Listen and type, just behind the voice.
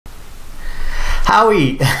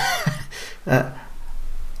Howdy,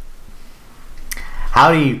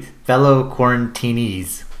 howdy, fellow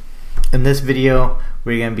quarantinees. In this video,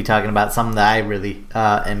 we're going to be talking about something that I really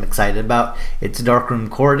am excited about. It's Darkroom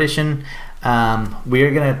Core Edition. We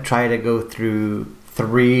are going to try to go through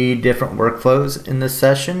 3 different workflows in this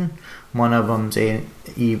session. One of them's an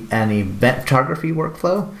event photography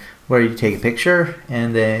workflow, where you take a picture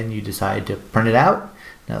and then you decide to print it out.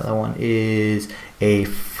 Another one is a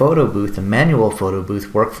photo booth, a manual photo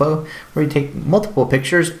booth workflow, where you take multiple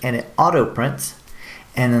pictures and it auto prints.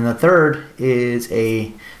 And then the third is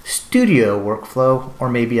a studio workflow, or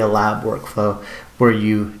maybe a lab workflow, where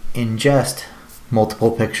you ingest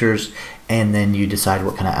multiple pictures and then you decide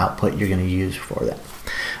what kind of output you're going to use for them.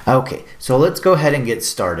 Okay, so let's go ahead and get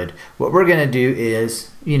started. What we're going to do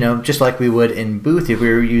is, just like we would in Booth, if we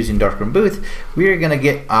were using Darkroom Booth, we are going to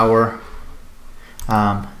get our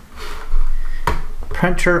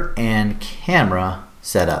printer and camera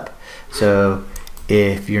set up. So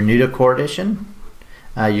if you're new to Core Edition,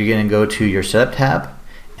 you're going to go to your Setup tab,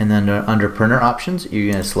 and then under Printer Options, you're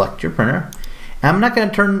going to select your printer. And I'm not going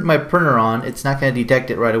to turn my printer on. It's not going to detect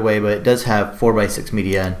it right away, but it does have 4x6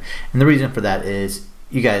 media, and the reason for that is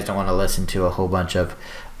you guys don't want to listen to a whole bunch of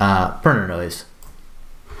printer noise.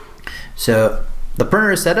 So the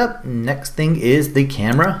printer is set up. Next thing is the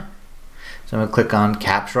camera. So I'm going to click on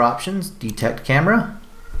Capture Options, Detect Camera.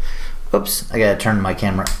 Oops, I got to turn my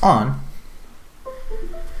camera on.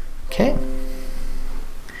 Okay.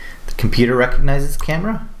 The computer recognizes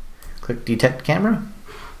camera. Click Detect Camera.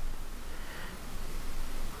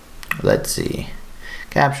 Let's see.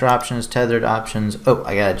 Capture Options, Tethered Options. Oh,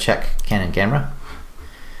 I got to check Canon camera.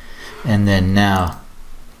 And then now,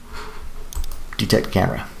 Detect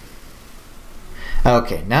Camera.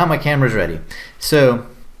 Okay, now my camera's ready. So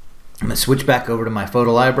I'm going to switch back over to my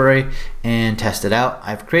photo library and test it out.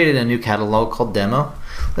 I've created a new catalog called Demo.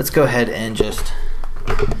 Let's go ahead and just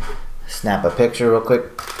snap a picture real quick.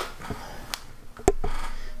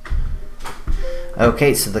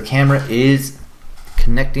 Okay, so the camera is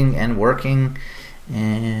connecting and working,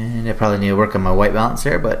 and I probably need to work on my white balance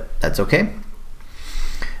there, but that's okay.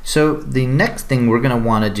 So the next thing we're going to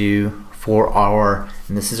want to do for our,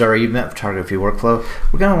 and this is our event photography workflow,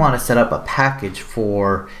 we're going to want to set up a package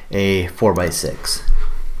for a 4x6.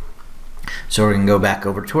 So we're going to go back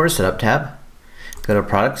over to our Setup tab, go to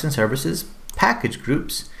Products and Services, Package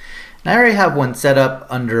Groups, and I already have one set up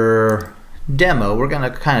under Demo. We're going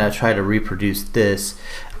to kind of try to reproduce this.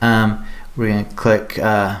 We're going to click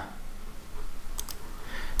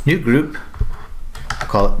New Group,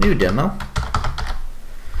 call it New Demo.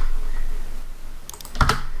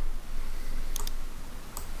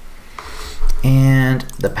 And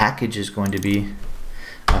the package is going to be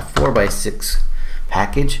a 4x6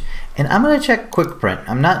 package, and I'm going to check Quick Print.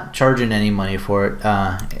 I'm not charging any money for it.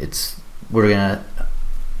 We're going to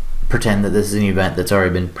pretend that this is an event that's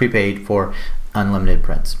already been prepaid for unlimited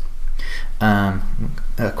prints.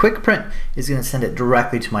 Quick Print is going to send it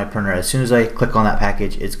directly to my printer. As soon as I click on that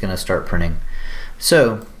package, it's going to start printing.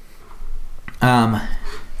 So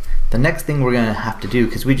the next thing we're going to have to do,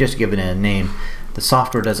 because we just given it a name, the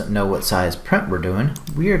software doesn't know what size print we're doing,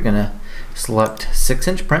 we are going to select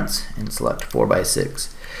 6-inch prints and select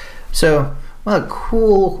 4x6. So one of the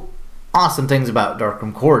cool, awesome things about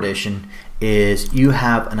Darkroom Core Edition is you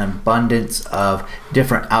have an abundance of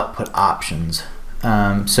different output options.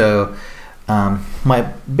 My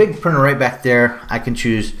big printer right back there, I can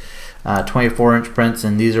choose 24-inch prints,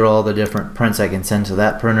 and these are all the different prints I can send to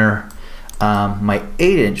that printer. My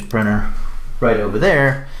 8-inch printer right over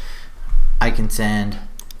there, I can send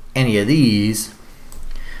any of these.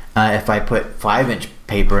 If I put 5-inch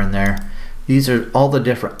paper in there, these are all the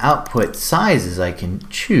different output sizes I can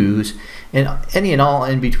choose, and any and all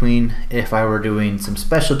in between. If I were doing some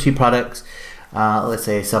specialty products, let's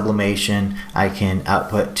say sublimation, I can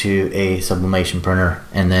output to a sublimation printer,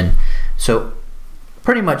 and then so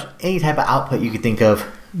pretty much any type of output you could think of,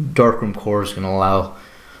 Darkroom Core is going to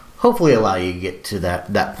hopefully allow you to get to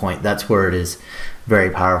that point. That's where it is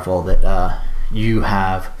very powerful that you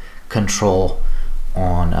have control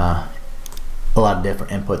on a lot of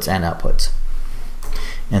different inputs and outputs.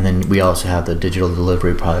 And then we also have the digital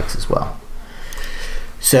delivery products as well.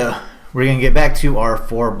 So we're going to get back to our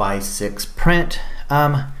 4x6 print.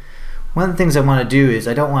 One of the things I want to do is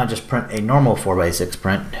I don't want to just print a normal 4x6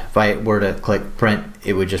 print. If I were to click print,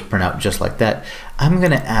 it would just print out just like that. I'm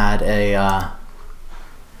going to add a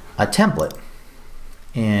template,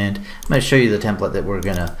 and I'm going to show you the template that we're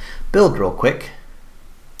going to build real quick.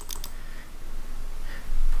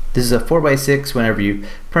 This is a 4x6. Whenever you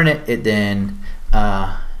print it, it then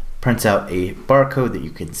prints out a barcode that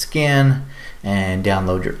you can scan and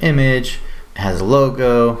download your image. It has a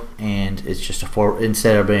logo, and it's just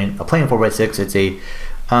instead of being a plain 4x6, it's a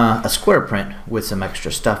square print with some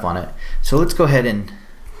extra stuff on it. So let's go ahead and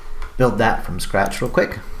build that from scratch real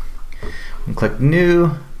quick. And click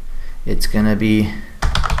new. It's gonna be,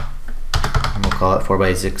 we'll call it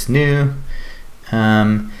 4x6 new.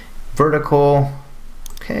 Vertical.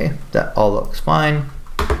 Okay, that all looks fine.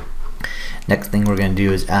 Next thing we're going to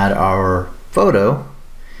do is add our photo,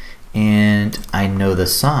 and I know the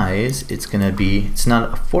size. It's going to be, it's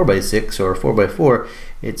not a 4x6 or a 4x4,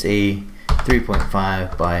 it's a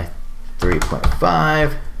 3.5 by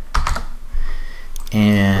 3.5,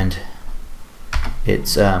 and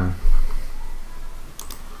it's a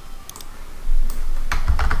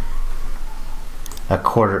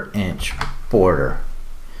 1/4 inch border.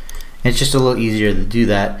 It's just a little easier to do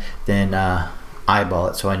that than eyeball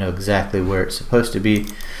it, so I know exactly where it's supposed to be.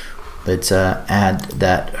 Let's add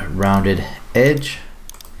that rounded edge,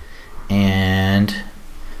 and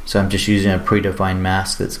so I'm just using a predefined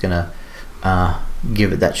mask that's gonna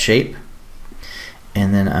give it that shape,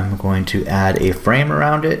 and then I'm going to add a frame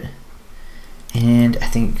around it, and I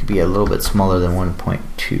think it could be a little bit smaller than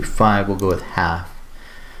 1.25. We'll go with half.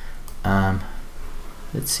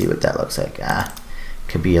 Let's see what that looks like.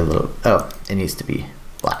 Could be a little, oh, it needs to be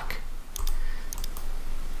black.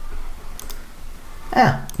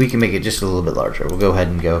 We can make it just a little bit larger. We'll go ahead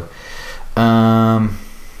and go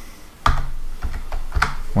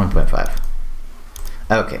 1.5.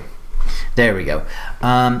 Okay, there we go.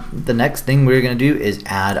 The next thing we're gonna do is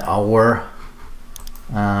add our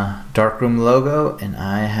Darkroom logo, and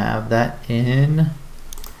I have that in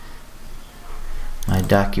my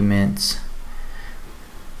documents.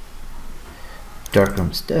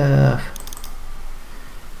 Darkroom stuff.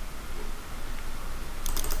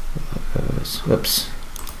 Logos. Whoops.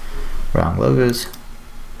 Wrong logos.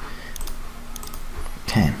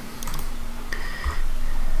 Okay.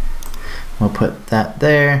 We'll put that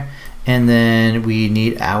there, and then we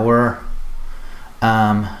need our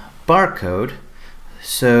barcode.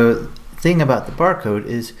 So the thing about the barcode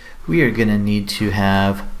is we are gonna need to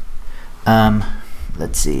have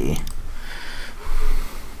let's see,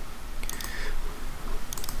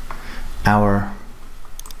 our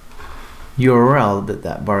URL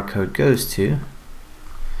that barcode goes to.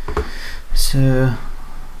 So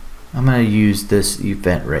I'm going to use this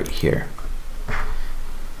event right here.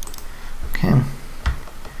 Okay.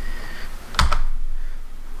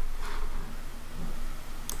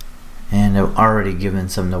 And I've already given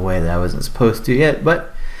some away that I wasn't supposed to yet,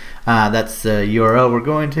 but that's the URL we're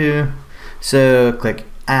going to. So click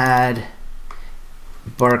add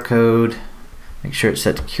barcode, make sure it's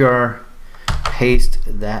set to QR, paste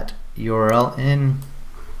that URL in,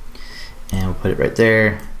 and we'll put it right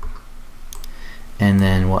there, and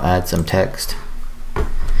then we'll add some text. Again,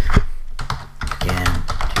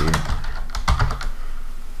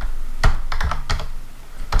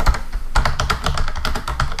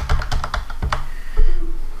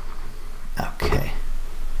 okay,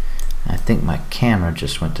 I think my camera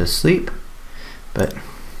just went to sleep, but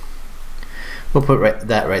we'll put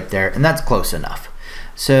that right there, and that's close enough.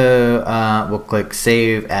 So we'll click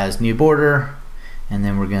save as new border, and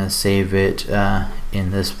then we're going to save it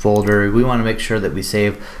in this folder. We want to make sure that we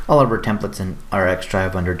save all of our templates in our X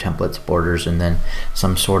drive under templates, borders, and then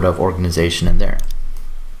some sort of organization in there.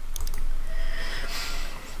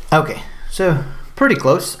 Okay, so pretty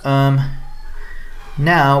close.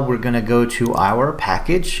 Now we're going to go to our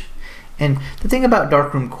package, and the thing about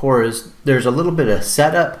Darkroom Core is there's a little bit of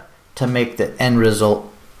setup to make the end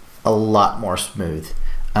result a lot more smooth.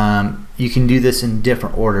 You can do this in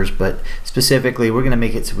different orders, but specifically we're going to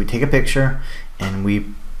make it so we take a picture and we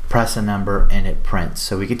press a number and it prints.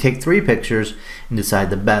 So we could take 3 pictures and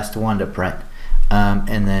decide the best one to print,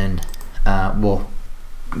 and then we'll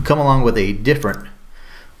come along with a different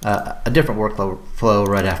workflow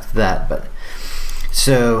right after that. But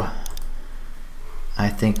so I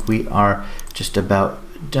think we are just about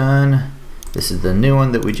done. This is the new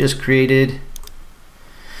one that we just created.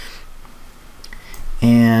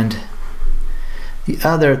 And the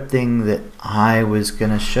other thing that I was going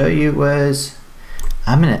to show you was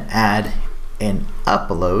I'm going to add an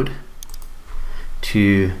upload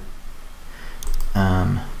to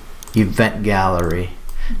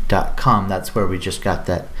eventgallery.com. That's where we just got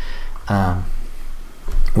that,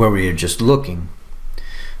 where we were just looking.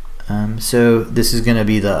 So this is going to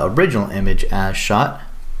be the original image as shot,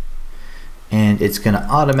 and it's going to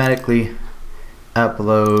automatically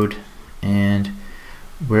upload, and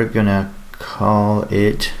we're gonna call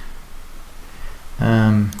it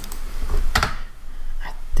I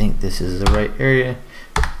think this is the right area.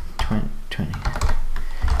 20,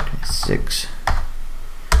 26,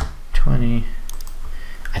 20.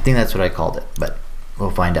 I think that's what I called it, but we'll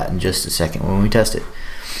find out in just a second when we test it.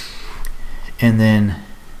 And then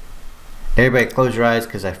everybody close your eyes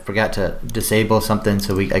because I forgot to disable something,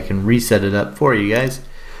 so I can reset it up for you guys.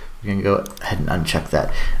 We're gonna go ahead and uncheck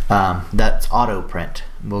that. That's auto print.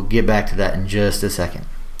 We'll get back to that in just a second.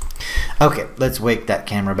 Okay, let's wake that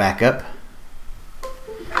camera back up.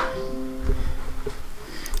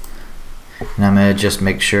 And I'm gonna just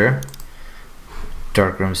make sure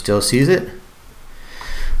Darkroom still sees it.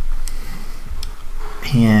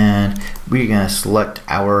 And we're gonna select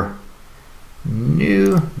our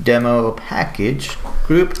new demo package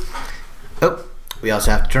group. Oh, we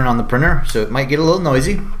also have to turn on the printer, so it might get a little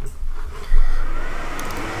noisy.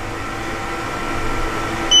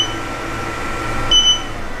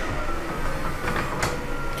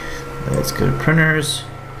 Let's go to printers.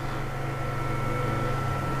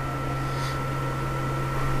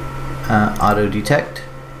 Auto detect.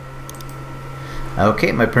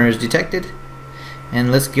 Okay, my printer is detected.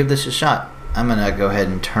 And let's give this a shot. I'm gonna go ahead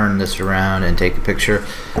and turn this around and take a picture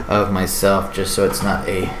of myself just so it's not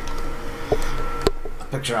a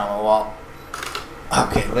picture on the wall.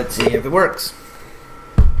 Okay, let's see if it works.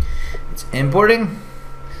 It's importing.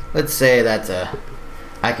 Let's say that's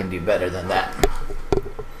I can do better than that.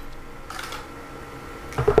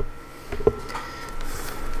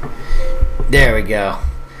 There we go.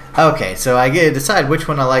 Okay, so I get to decide which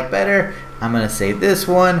one I like better. I'm gonna say this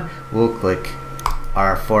one. We'll click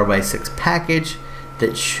our 4x6 package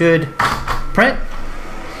that should print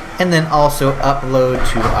and then also upload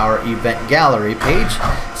to our event gallery page.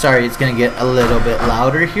 Sorry, it's gonna get a little bit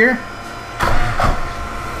louder here.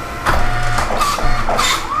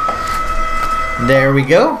 There we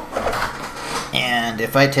go. And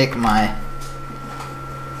if I take my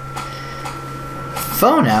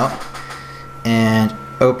phone out and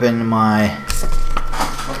open my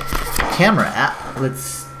camera app,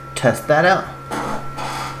 let's test that out.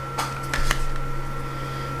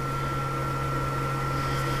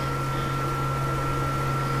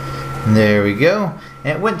 There we go.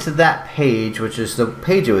 And it went to that page, which is the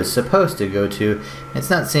page it was supposed to go to.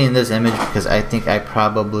 It's not seeing this image because I think I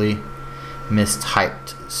probably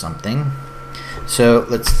mistyped something. So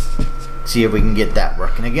let's see if we can get that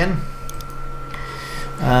working again.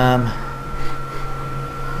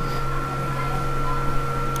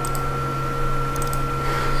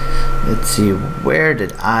 Let's see, where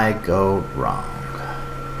did I go wrong?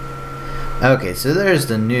 Okay, so there's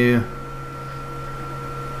the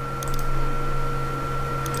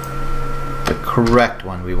correct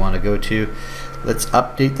one we want to go to. Let's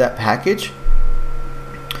update that package.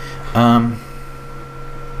 Go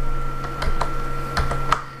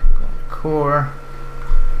to core.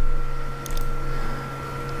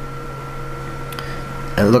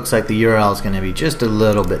 It looks like the URL is going to be just a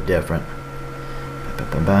little bit different.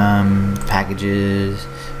 Packages,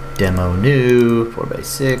 demo new,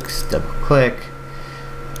 4x6, double click.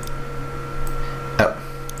 Oh,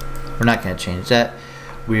 we're not going to change that.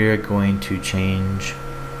 We're going to change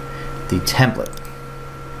the template.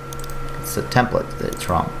 It's the template that's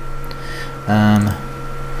wrong.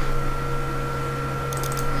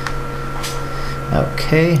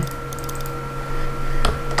 Okay.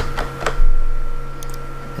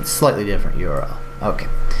 It's slightly different URL. Okay.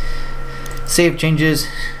 Save changes,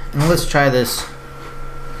 and let's try this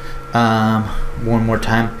one more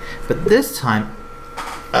time. But this time,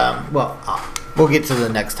 we'll get to the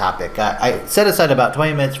next topic. I set aside about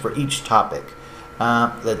 20 minutes for each topic.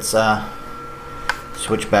 Let's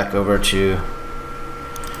switch back over to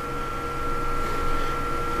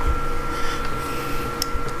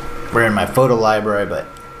we're in my photo library, but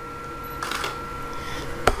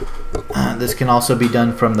this can also be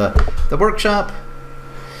done from the workshop.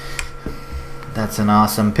 That's an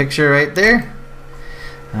awesome picture right there.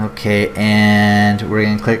 Okay, and we're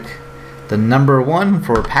gonna click the number 1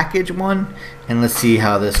 for package 1, and let's see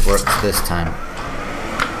how this works this time.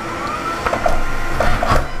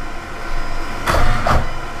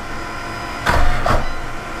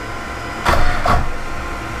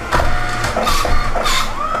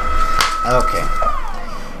 Okay,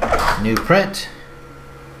 new print,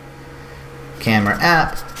 camera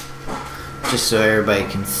app, just so everybody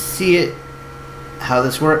can see it, how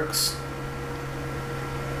this works.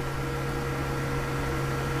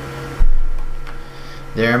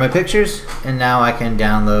 There are my pictures, and now I can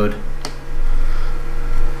download,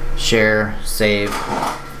 share, save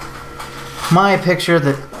my picture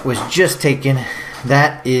that was just taken.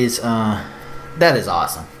 That is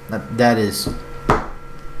awesome. That is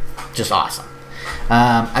just awesome.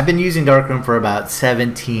 I've been using Darkroom for about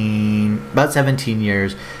 17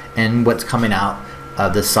 years, and what's coming out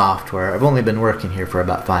of the software, I've only been working here for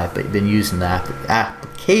about 5, but I've been using the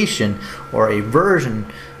application or a version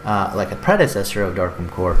like a predecessor of Darkroom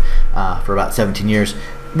Core for about 17 years.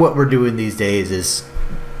 What we're doing these days is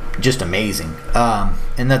just amazing,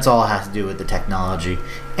 and that's all it has to do with the technology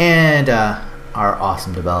and our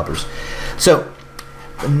awesome developers. So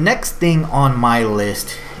the next thing on my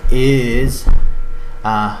list is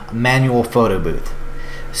manual photo booth.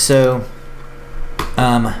 So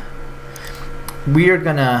we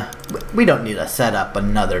don't need to set up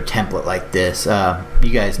another template like this.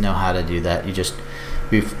 You guys know how to do that.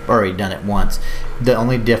 We've already done it once. The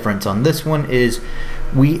only difference on this one is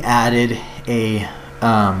we added a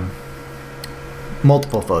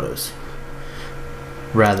multiple photos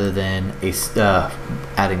rather than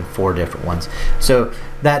adding 4 different ones. So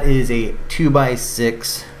that is a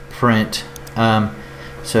 2x6 print.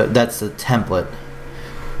 So that's the template.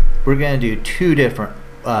 We're going to do 2 different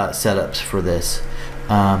setups for this.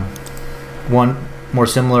 One more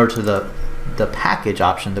similar to the package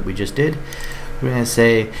option that we just did. We're going to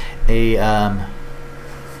say a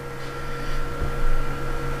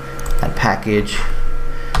package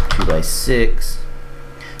 2x6.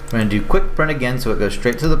 We're going to do quick print again, so it goes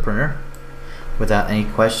straight to the printer without any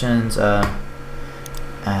questions.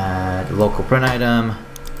 Add local print item.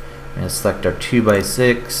 We're going to select our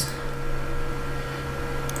 2x6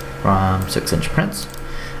 from 6-inch prints.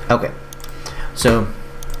 Okay, so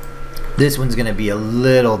this one's going to be a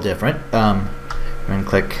little different. We're going to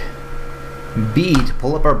click B to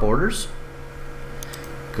pull up our borders.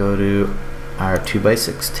 Go to our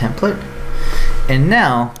 2x6 template, and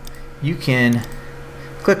now you can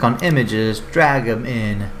click on images, drag them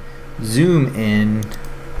in, zoom in.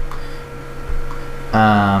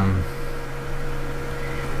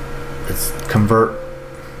 Let's convert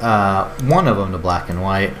one of them to black and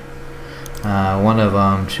white, one of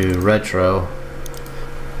them to retro.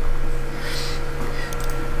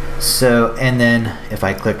 So, and then if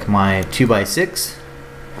I click my 2x6,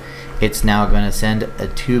 it's now going to send a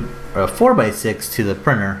 4x6 to the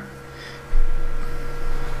printer.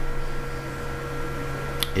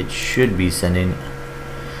 It should be sending,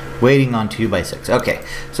 waiting on 2x6. Okay,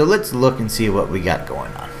 so let's look and see what we got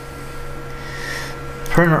going on.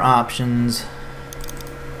 Printer options,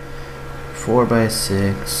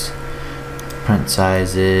 4x6, print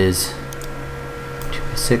sizes,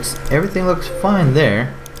 2x6. Everything looks fine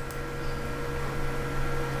there.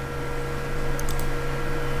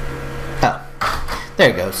 Oh, there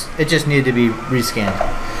it goes. It just needed to be rescanned.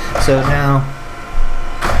 So now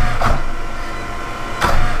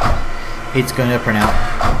it's going to print out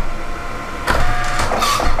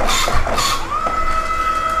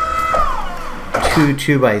two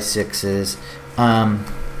 2x6s.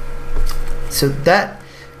 So that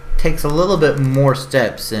takes a little bit more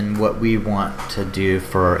steps than what we want to do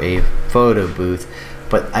for a photo booth,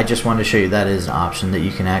 but I just wanted to show you that is an option that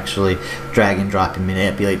you can actually drag and drop and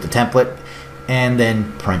manipulate the template and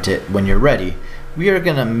then print it when you're ready. We are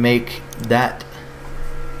going to make that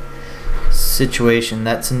situation,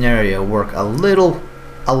 that scenario, work a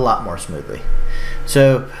lot more smoothly.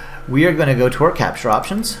 So we are going to go to our capture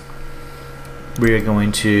options. We are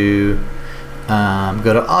going to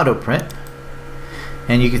go to auto print,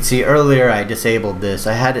 and you can see earlier I disabled this.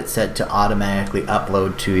 I had it set to automatically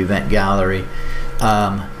upload to event gallery.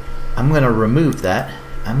 I'm going to remove that.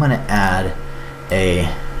 I'm going to add a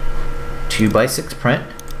 2x6 print,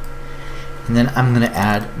 and then I'm going to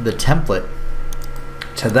add the template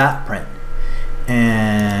to that print,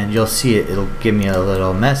 and you'll see it'll give me a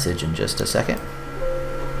little message in just a second.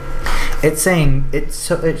 It's saying it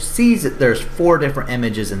sees that there's 4 different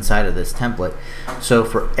images inside of this template. So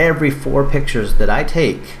for every 4 pictures that I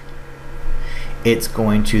take, it's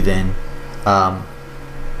going to then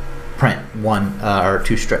print 1 or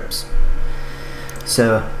 2 strips.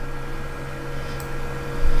 So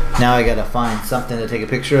now I gotta find something to take a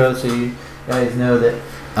picture of, so you guys know that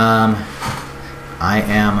I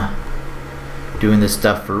am doing this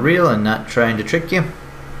stuff for real and not trying to trick you.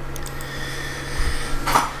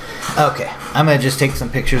 Okay, I'm going to just take some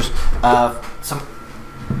pictures of some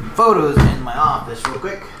photos in my office real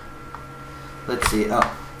quick. Let's see.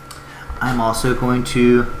 Oh, I'm also going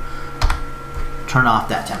to turn off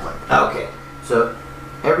that template. Okay, so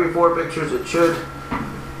every 4 pictures it should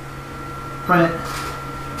print.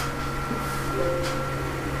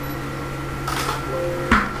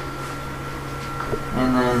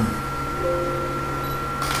 And then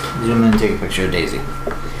zoom in and take a picture of Daisy.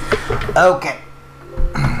 Okay.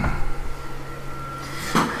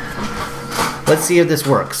 Let's see if this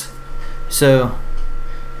works. So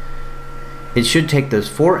it should take those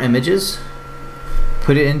 4 images,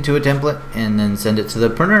 put it into a template, and then send it to the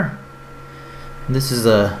printer. And this is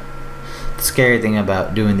a scary thing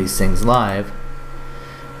about doing these things live.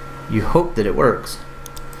 You hope that it works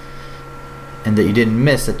and that you didn't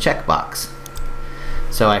miss a checkbox.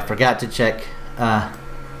 So I forgot to check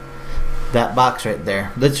that box right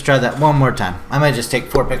there. Let's try that one more time. I might just take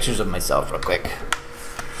 4 pictures of myself real quick.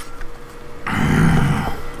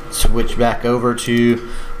 Switch back over to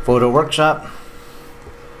Photo Workshop.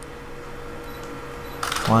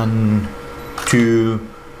 1, 2,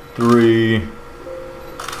 3,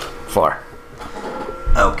 4.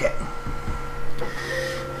 Okay.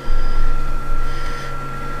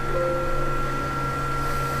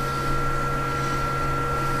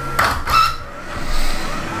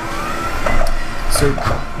 So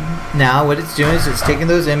now what it's doing is it's taking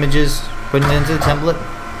those images, putting it into the template,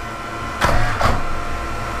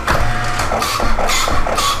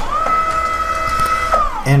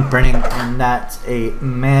 and printing, and that's a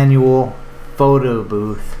manual photo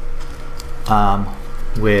booth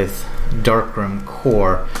with Darkroom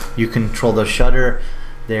Core. You control the shutter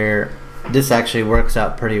there. This actually works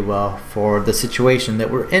out pretty well for the situation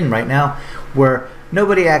that we're in right now, where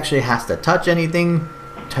nobody actually has to touch anything,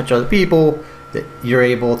 touch other people, that you're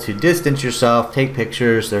able to distance yourself, take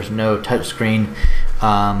pictures. There's no touch screen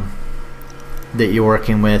that you're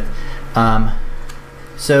working with.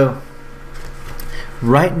 So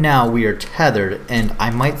right now we are tethered, and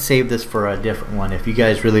I might save this for a different one. If you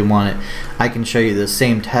guys really want it, I can show you the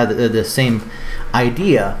same the same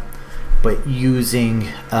idea, but using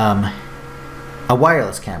a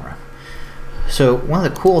wireless camera. So one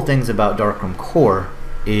of the cool things about Darkroom Core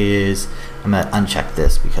is, I'm going to uncheck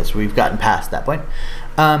this because we've gotten past that point.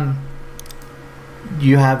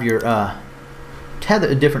 You have your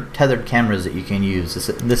different tethered cameras that you can use.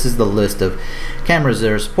 This is the list of cameras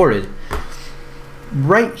that are supported.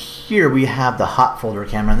 Right here we have the hot folder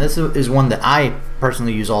camera, and this is one that I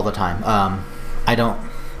personally use all the time. I'm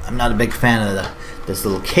not a big fan of this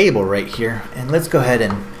little cable right here. And let's go ahead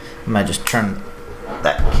and I might just turn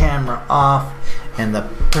that camera off and the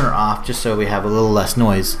printer off just so we have a little less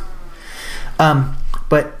noise.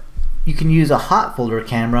 But you can use a hot folder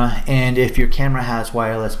camera, and if your camera has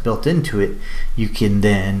wireless built into it, you can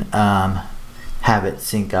then have it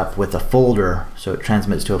sync up with a folder. So it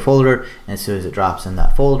transmits to a folder, and as soon as it drops in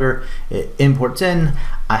that folder, it imports in.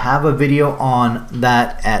 I have a video on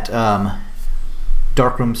that at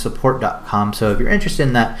darkroomsupport.com, so if you're interested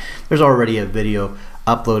in that, there's already a video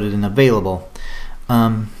uploaded and available.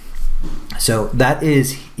 So that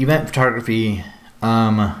is event photography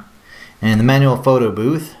and the manual photo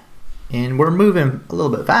booth, and we're moving a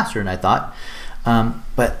little bit faster than I thought.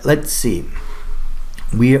 But let's see.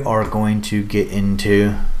 We are going to get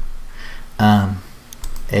into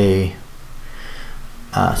a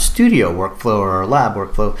studio workflow or a lab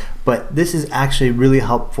workflow, but this is actually really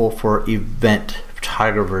helpful for event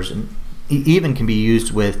photographers, and even can be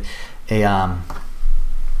used with a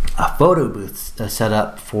photo booth set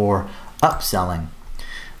up for upselling.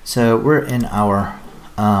 So we're in our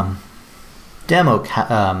demo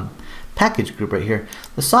package group right here.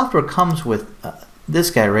 The software comes with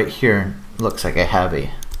this guy right here. Looks like I have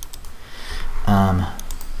a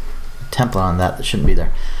template on that shouldn't be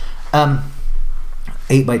there.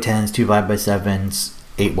 8x10s, 2 5x7s,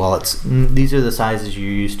 8 wallets. These are the sizes you're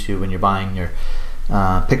used to when you're buying your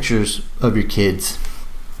pictures of your kids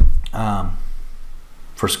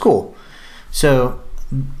for school. So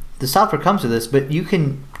the software comes with this, but you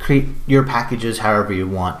can create your packages however you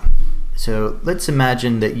want. So let's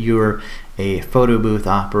imagine that you're a photo booth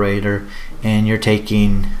operator and you're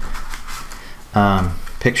taking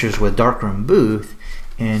pictures with Darkroom Booth,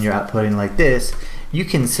 and you're outputting like this. You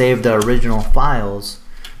can save the original files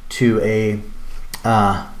to a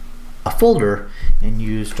folder and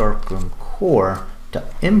use Darkroom Core to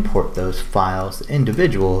import those files, the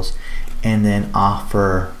individuals, and then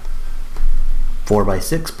offer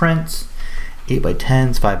 4x6 prints,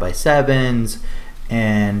 8x10s, 5x7s,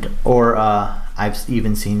 and I've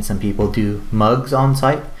even seen some people do mugs on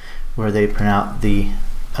site where they print out the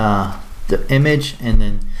image and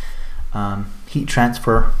then heat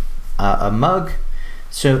transfer a mug.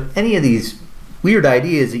 So any of these weird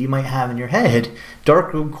ideas that you might have in your head,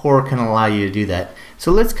 Darkroom Core can allow you to do that.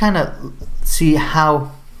 So let's kind of see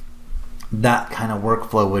how that kind of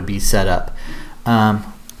workflow would be set up. I'm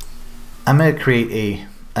going to create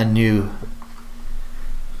a new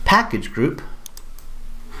package group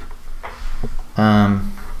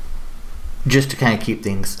just to kind of keep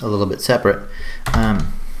things a little bit separate.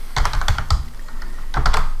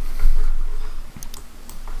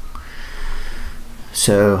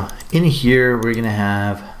 So in here we're gonna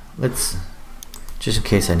have, let's, just in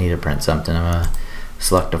case I need to print something, I'm gonna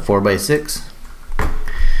select a 4x6,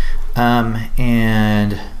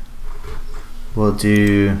 and we'll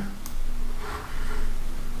do,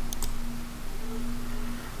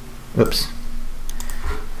 oops,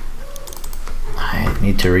 I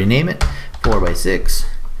need to rename it, 4x6.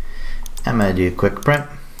 I'm gonna do quick print,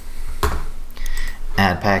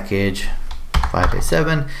 add package,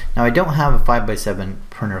 5x7. Now I don't have a 5x7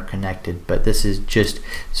 printer connected, but this is just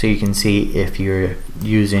so you can see if you're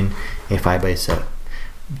using a 5x7.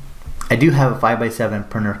 I do have a 5x7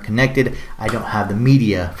 printer connected. I don't have the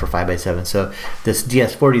media for 5x7. So this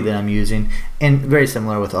DS40 that I'm using, and very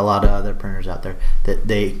similar with a lot of other printers out there, that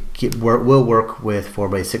they will work with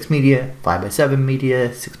 4x6 media, 5x7 media,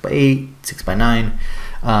 6x8,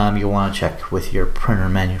 6x9. You'll want to check with your printer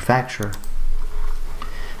manufacturer.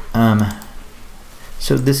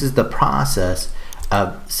 So this is the process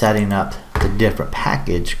of setting up the different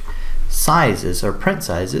package sizes or print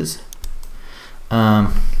sizes.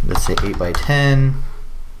 Let's say 8x10,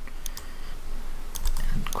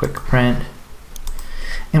 quick print.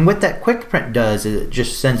 And what that quick print does is it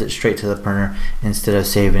just sends it straight to the printer instead of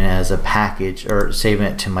saving it as a package or saving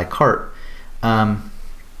it to my cart. And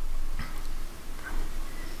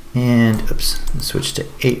oops, let's switch to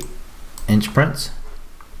 8-inch prints.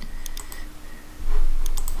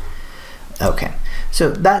 Okay, so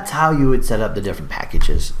that's how you would set up the different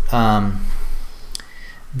packages. I'm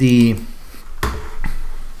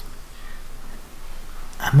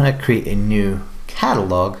going to create a new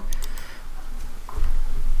catalog.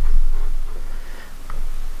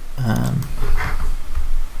 I'm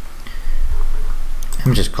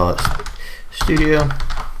just call it Studio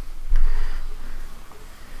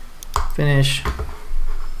Finish,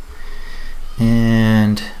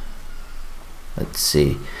 and let's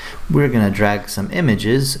see. We're gonna drag some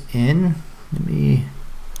images in. Let me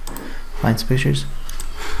find some pictures.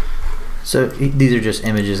 So these are just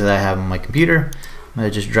images that I have on my computer. I'm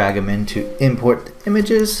gonna just drag them into import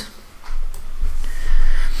images.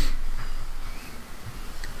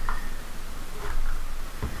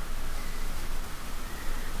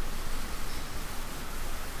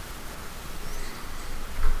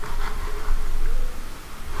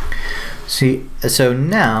 See, so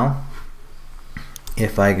now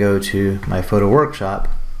if I go to my photo workshop,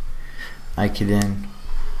 I can then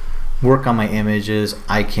work on my images.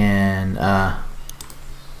 I can,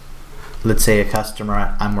 let's say a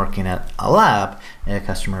customer, I'm working at a lab, and a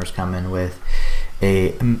customer is coming with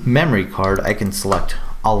a memory card. I can select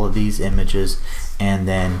all of these images and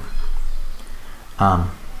then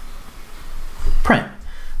print.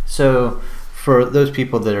 So for those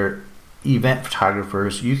people that are event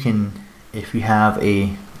photographers, you can, if you have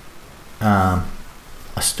a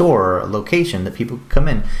store or a location that people come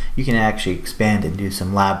in, you can actually expand and do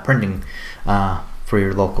some lab printing for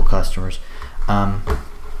your local customers.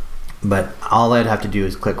 But all I'd have to do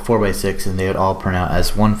is click 4x6 and they would all print out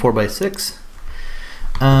as one 4x6.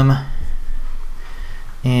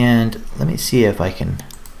 And let me see if I can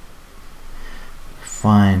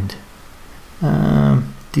find,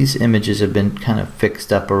 these images have been kind of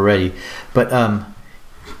fixed up already, but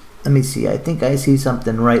let me see, I think I see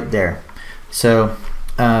something right there. So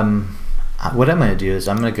what I'm going to do is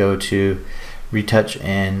I'm going to go to Retouch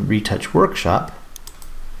and Retouch Workshop,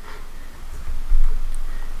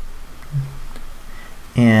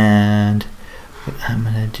 and what I'm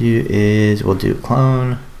going to do is we'll do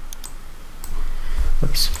clone.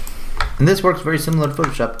 Oops. And this works very similar to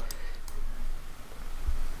Photoshop.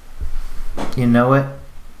 You know what?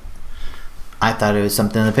 I thought it was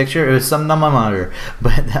something in the picture. It was something on my monitor.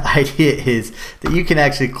 But the idea is that you can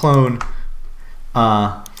actually clone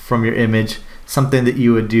from your image something that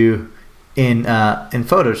you would do in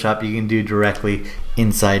Photoshop. You can do directly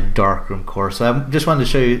inside Darkroom Core. So I just wanted to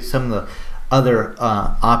show you some of the other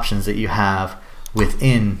options that you have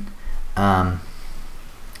within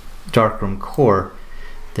Darkroom Core.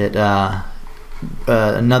 That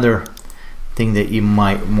another thing that you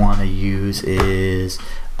might want to use is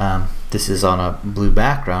this is on a blue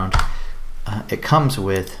background. It comes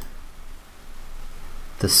with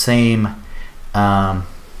the same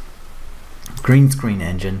green screen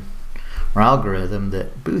engine or algorithm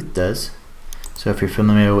that Booth does. So if you're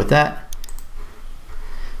familiar with that,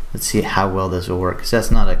 let's see how well this will work, because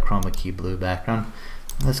that's not a chroma key blue background.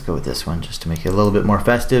 Let's go with this one just to make it a little bit more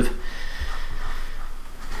festive.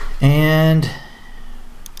 And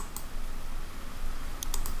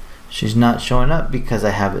she's not showing up because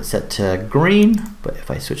I have it set to green, but if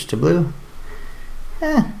I switch to blue,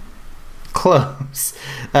 close.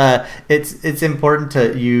 It's important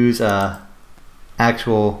to use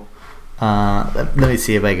actual, let me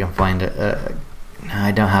see if I can find it.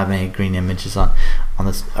 I don't have any green images on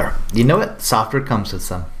this. Or, you know what? Software comes with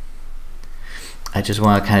some. I just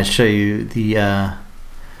want to kind of show you the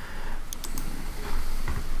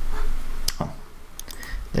oh,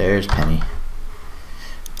 there's Penny.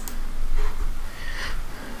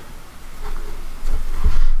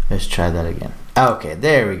 Let's try that again. Okay,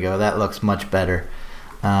 there we go. That looks much better.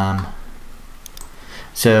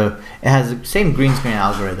 So it has the same green screen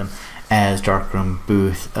algorithm as Darkroom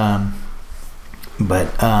Booth,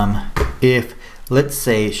 but if, let's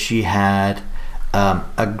say, she had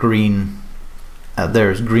a green,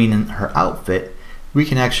 there's green in her outfit, we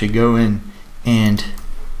can actually go in and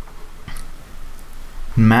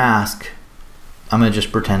mask. I'm gonna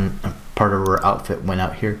just pretend part of her outfit went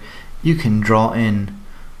out here. You can draw in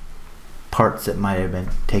parts that might have been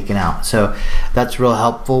taken out. So that's real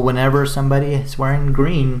helpful whenever somebody is wearing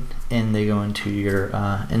green and they go into your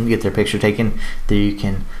and get their picture taken, that you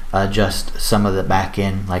can adjust some of the back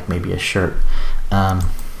end, like maybe a shirt.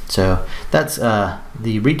 So that's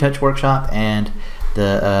the retouch workshop and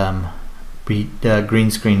the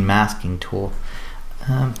green screen masking tool.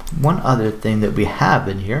 One other thing that we have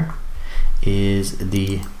in here is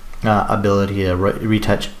the ability to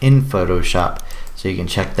retouch in Photoshop, so you can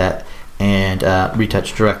check that and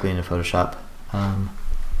retouch directly into Photoshop.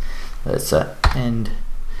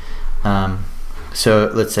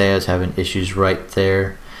 So let's say I was having issues right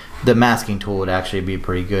there. The masking tool would actually be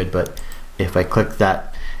pretty good, but if I click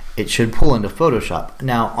that, it should pull into Photoshop.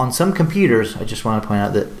 Now on some computers, I just want to point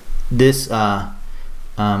out that this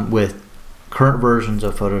with current versions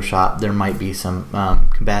of Photoshop, there might be some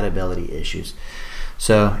compatibility issues.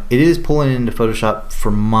 So it is pulling into Photoshop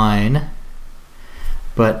for mine.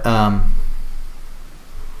 But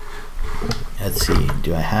let's see,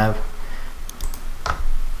 do I have?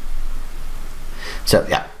 So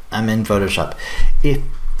yeah, I'm in Photoshop. If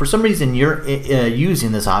for some reason you're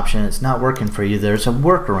using this option and it's not working for you, there's a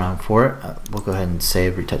workaround for it. We'll go ahead and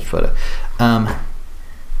save retouch photo.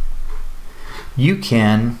 You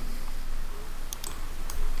can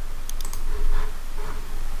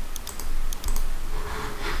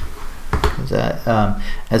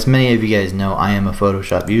as many of you guys know, I am a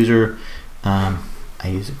Photoshop user. I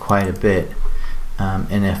use it quite a bit,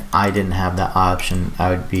 and if I didn't have that option, I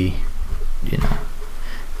would be, you know,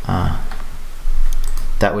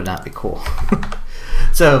 that would not be cool.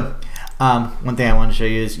 So one thing I want to show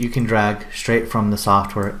you is you can drag straight from the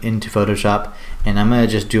software into Photoshop, and I'm going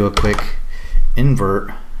to just do a quick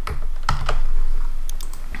invert,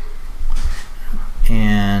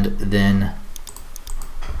 and then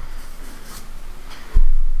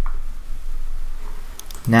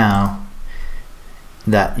now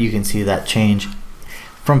that you can see that change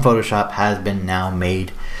from Photoshop has been now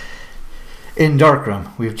made in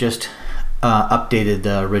Darkroom. We've just updated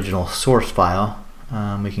the original source file.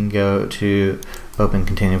 We can go to open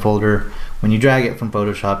containing folder. When you drag it from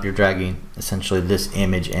Photoshop, you're dragging essentially this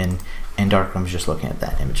image in, and Darkroom's just looking at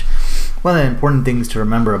that image. One of the important things to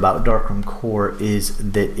remember about Darkroom Core is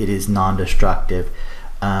that it is non-destructive.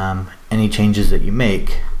 Any changes that you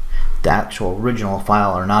make, the actual original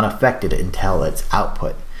file, are not affected until it's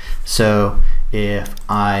output. So if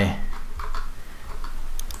I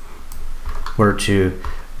were to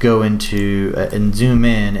go into and zoom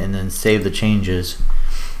in and then save the changes,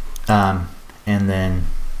 and then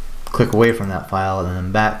click away from that file and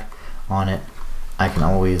then back on it, I can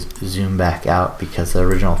always zoom back out because the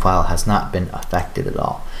original file has not been affected at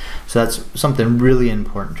all. So that's something really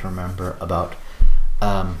important to remember about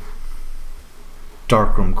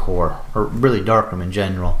Darkroom Core, or really Darkroom in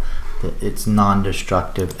general, that it's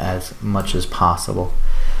non-destructive as much as possible.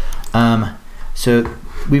 So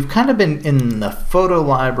we've kind of been in the photo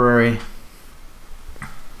library,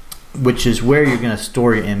 which is where you're going to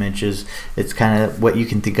store your images. It's kind of what you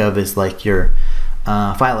can think of as like your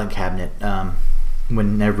filing cabinet.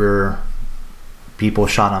 Whenever people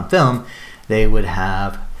shot on film, they would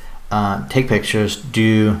have take pictures,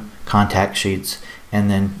 do contact sheets, and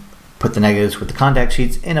then put the negatives with the contact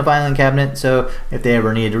sheets in a filing cabinet, so if they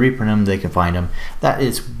ever needed to reprint them, they can find them. That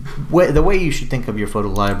is the way you should think of your photo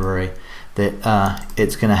library, that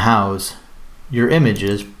it's going to house your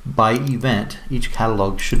images by event. Each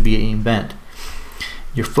catalog should be an event.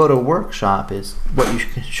 Your photo workshop is what you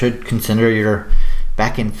should consider your,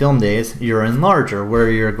 back in film days, your enlarger, where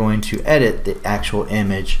you're going to edit the actual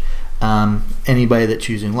image. Anybody that's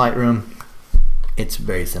using Lightroom, it's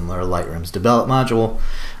very similar to Lightroom's develop module.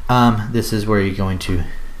 This is where you're going to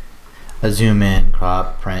zoom in,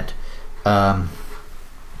 crop, print. One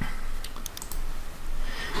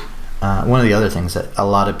of the other things that a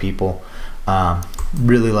lot of people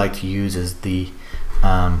really like to use is the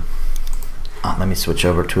let me switch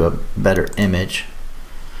over to a better image.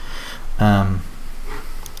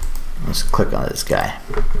 Let's click on this guy,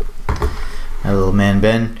 a little man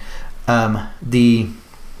Ben.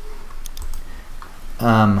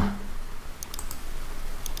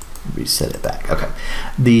 Reset it back. Okay,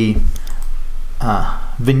 the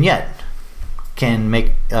vignette can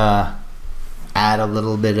make add a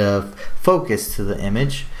little bit of focus to the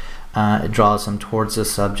image. It draws them towards the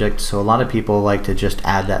subject, so a lot of people like to just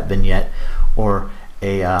add that vignette or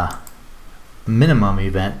a minimum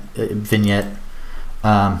vignette.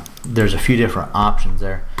 There's a few different options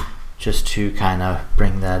there just to kind of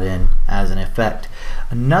bring that in as an effect.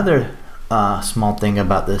 Another small thing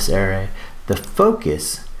about this area, the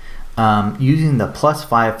focus, using the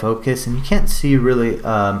 +5 focus, and you can't see really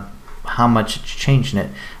how much it's changing it,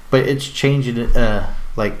 but it's changing it.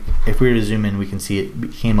 Like if we were to zoom in, we can see it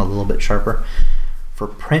became a little bit sharper. For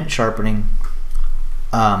print sharpening,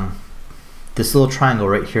 this little triangle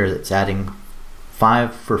right here that's adding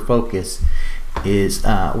 5 for focus is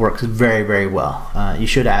works very, very well. You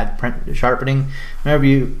should add print sharpening whenever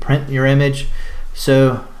you print your image.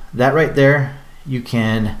 So that right there, you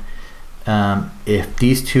can, if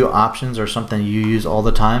these two options are something you use all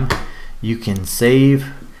the time, you can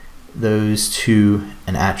save those to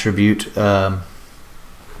an attribute,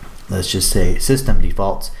 let's just say system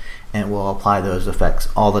defaults, and it will apply those effects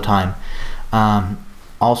all the time.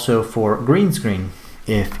 Also for green screen,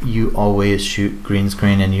 if you always shoot green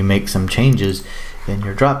screen and you make some changes in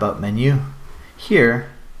your drop-out menu here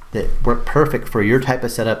that work perfect for your type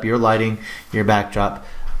of setup, your lighting, your backdrop,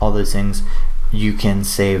 all those things, you can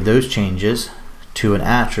save those changes to an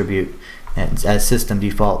attribute as system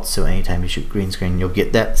default. So anytime you shoot green screen, you'll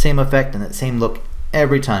get that same effect and that same look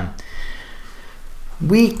every time.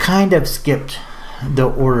 We kind of skipped the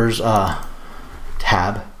orders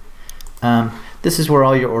tab. This is where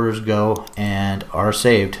all your orders go and are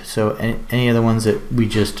saved. So any of the ones that we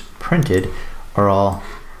just printed are all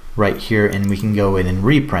right here, and we can go in and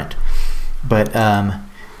reprint. But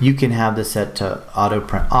you can have this set to auto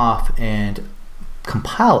print off and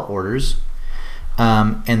compile orders,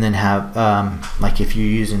 and then have like if you're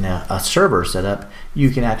using a server setup, you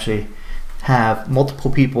can actually have multiple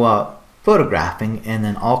people out photographing and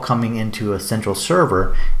then all coming into a central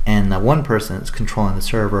server, and the one person that's controlling the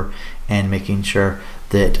server and making sure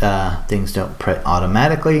that things don't print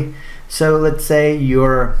automatically. So let's say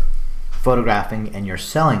you're photographing and you're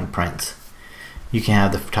selling prints. You can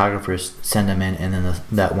have the photographers send them in, and then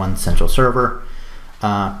that one central server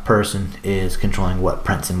person is controlling what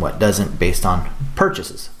prints and what doesn't based on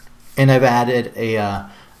purchases. And I've added a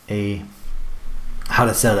how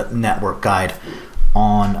to set up network guide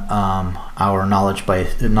on our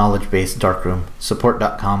knowledge-based Darkroom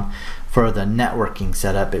support.com for the networking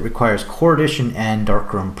setup. It requires Core Edition and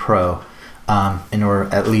Darkroom Pro in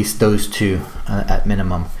order, at least those two at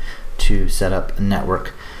minimum, to set up a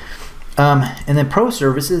network. And then Pro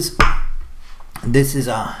Services, this is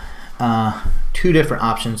two different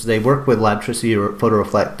options. They work with Labtricity or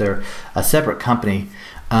PhotoReflect. They're a separate company,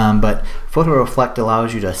 but PhotoReflect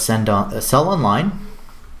allows you to sell online.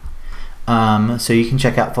 So you can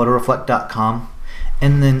check out photoreflect.com,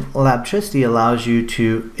 and then Labtricity allows you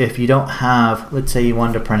to, if you don't have, let's say you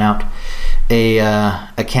wanted to print out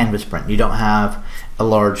a canvas print, you don't have a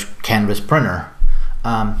large canvas printer,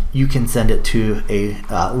 you can send it to a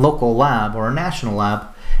local lab or a national lab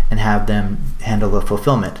and have them handle the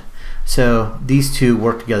fulfillment. So these two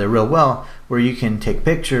work together real well, where you can take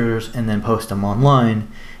pictures and then post them online,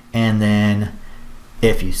 and then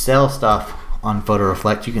if you sell stuff on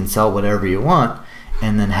PhotoReflect, you can sell whatever you want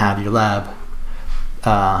and then have your lab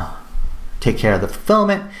take care of the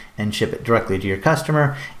fulfillment and ship it directly to your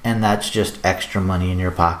customer, and that's just extra money in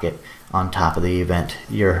your pocket on top of the event.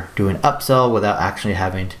 You're doing upsell without actually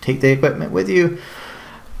having to take the equipment with you.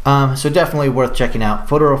 So definitely worth checking out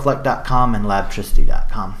photoreflect.com and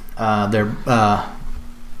labtricity.com. They're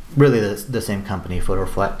really the same company,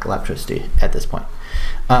 PhotoReflect, Labtricity at this point.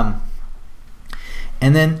 And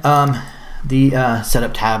then the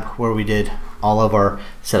setup tab, where we did all of our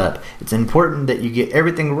setup. It's important that you get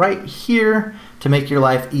everything right here to make your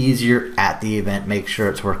life easier at the event. Make sure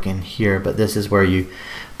it's working here, but this is where you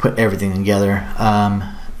put everything together.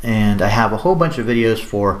 And I have a whole bunch of videos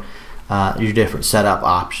for your different setup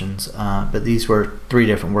options, but these were 3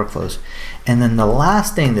 different workflows. And then the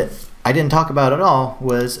last thing that I didn't talk about at all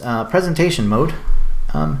was presentation mode.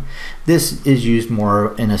 This is used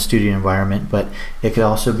more in a studio environment, but it could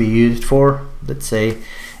also be used for, let's say,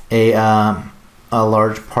 a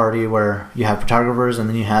large party where you have photographers and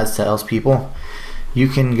then you have salespeople. you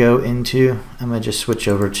can go into, I'm gonna just switch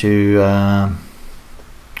over to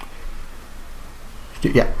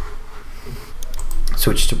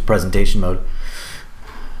switch to presentation mode.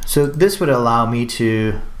 So this would allow me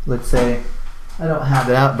to, let's say I don't have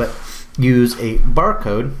it out, but use a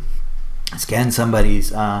barcode, scan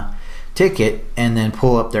somebody's ticket, and then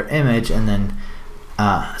pull up their image and then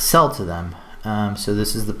sell to them. So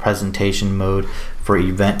this is the presentation mode for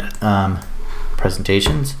event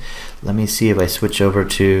presentations. Let me see if I switch over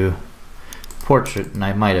to portrait, and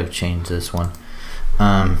I might have changed this one.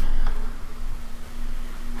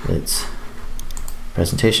 It's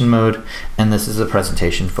presentation mode, and this is a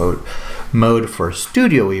presentation mode for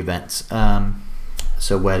studio events,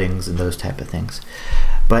 so weddings and those type of things.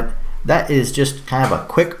 But that is just kind of a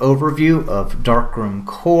quick overview of Darkroom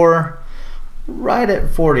Core, right at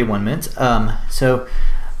 41 minutes. So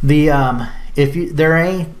the if there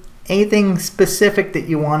are anything specific that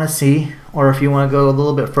you want to see, or if you want to go a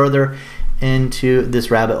little bit further into this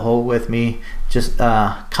rabbit hole with me, just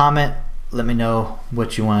comment, let me know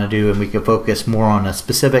what you want to do, and we can focus more on a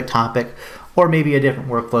specific topic or maybe a different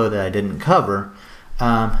workflow that I didn't cover,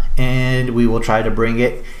 and we will try to bring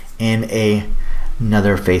it in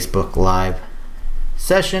another Facebook Live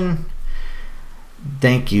session.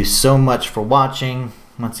 Thank you so much for watching.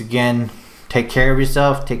 Once again, take care of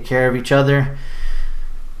yourself, take care of each other,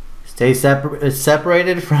 stay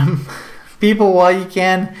separated from people while you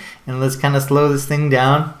can, and let's kind of slow this thing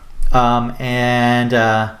down, and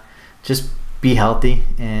just be healthy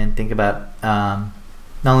and think about not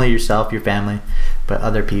only yourself, your family, but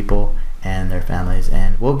other people and their families,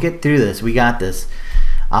 and we'll get through this. We got this.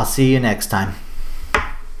 I'll see you next time.